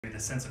the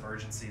sense of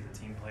urgency the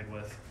team played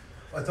with?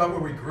 I thought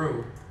where we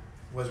grew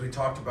was we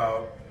talked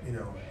about,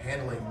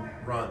 handling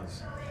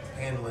runs,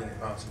 handling and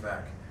bouncing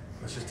back.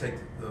 Let's just take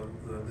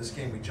this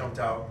game. We jumped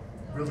out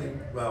really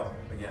well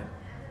again,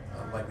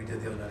 like we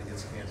did the other night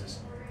against Kansas.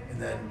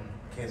 And then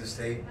Kansas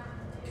State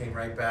came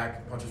right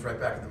back, punched us right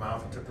back in the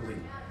mouth and took the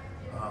lead.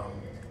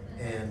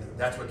 And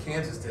that's what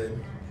Kansas did,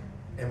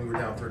 and we were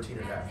down 13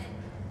 and a half.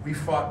 We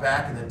fought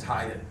back and then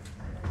tied it.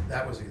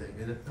 That was the thing.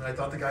 And I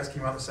thought the guys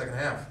came out in the second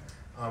half.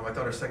 I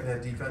thought our second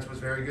half defense was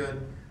very good.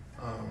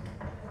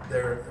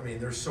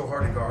 They're so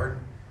hard to guard.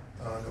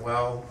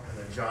 Noel and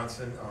then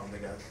Johnson, they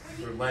got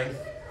their length.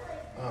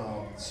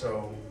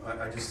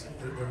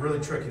 They're really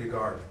tricky to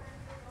guard.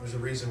 There's a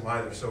reason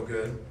why they're so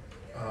good.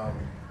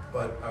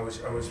 But I was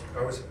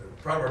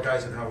proud of our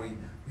guys and how we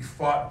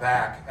fought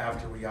back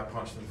after we got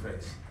punched in the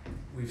face.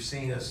 We've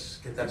seen us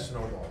get that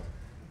snowballed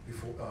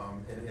before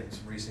in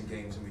some recent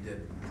games, and we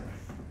did.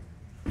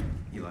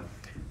 Eli.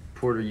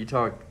 Porter, you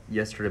talked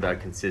yesterday about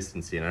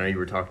consistency, and I know you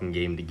were talking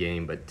game to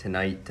game, but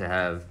tonight to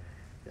have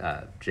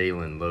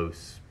Jalen,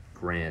 Los,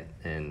 Grant,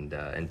 and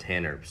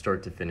Tanner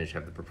start to finish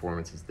have the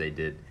performances they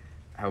did,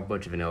 how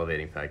much of an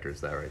elevating factor is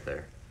that right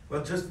there?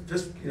 Well, just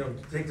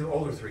take the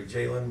older three,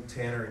 Jalen,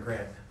 Tanner, and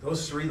Grant.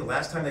 Those three, the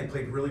last time they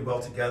played really well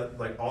together,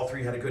 like all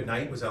three had a good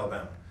night, was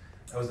Alabama.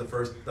 That was the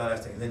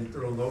last thing. And then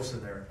throw Los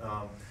in there.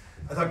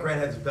 I thought Grant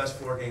had his best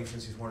floor game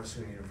since he's worn a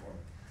student uniform.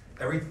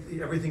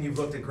 Everything you've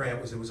looked at Grant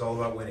it was all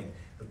about winning.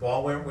 The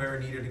ball went where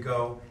it needed to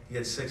go. He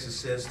had 6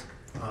 assists.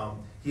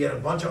 He had a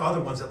bunch of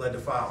other ones that led to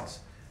fouls.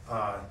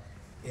 I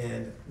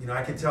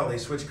could tell they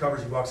switched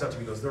covers. He walks up to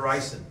me, goes, "They're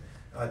icing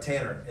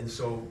Tanner," and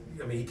so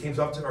he came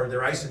up to, or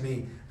they're icing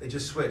me. They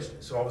just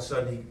switched. So all of a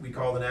sudden we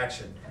called an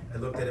action. I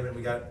looked at him and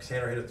we got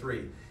Tanner hit a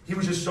 3. He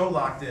was just so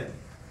locked in.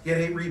 He had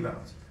 8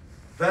 rebounds.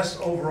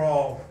 Best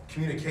overall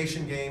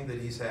communication game that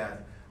he's had.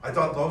 I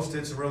thought Los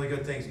did some really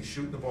good things. He's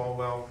shooting the ball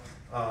well.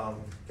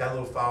 Got a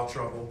little foul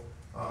trouble.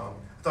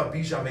 I thought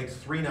Bijan made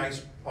 3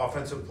 nice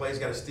offensive plays.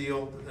 Got a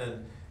steal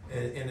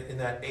in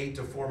that 8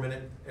 to 4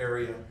 minute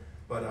area.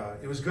 But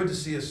it was good to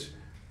see us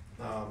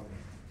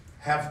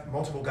have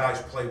multiple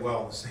guys play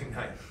well the same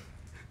night.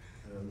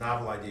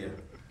 Novel idea.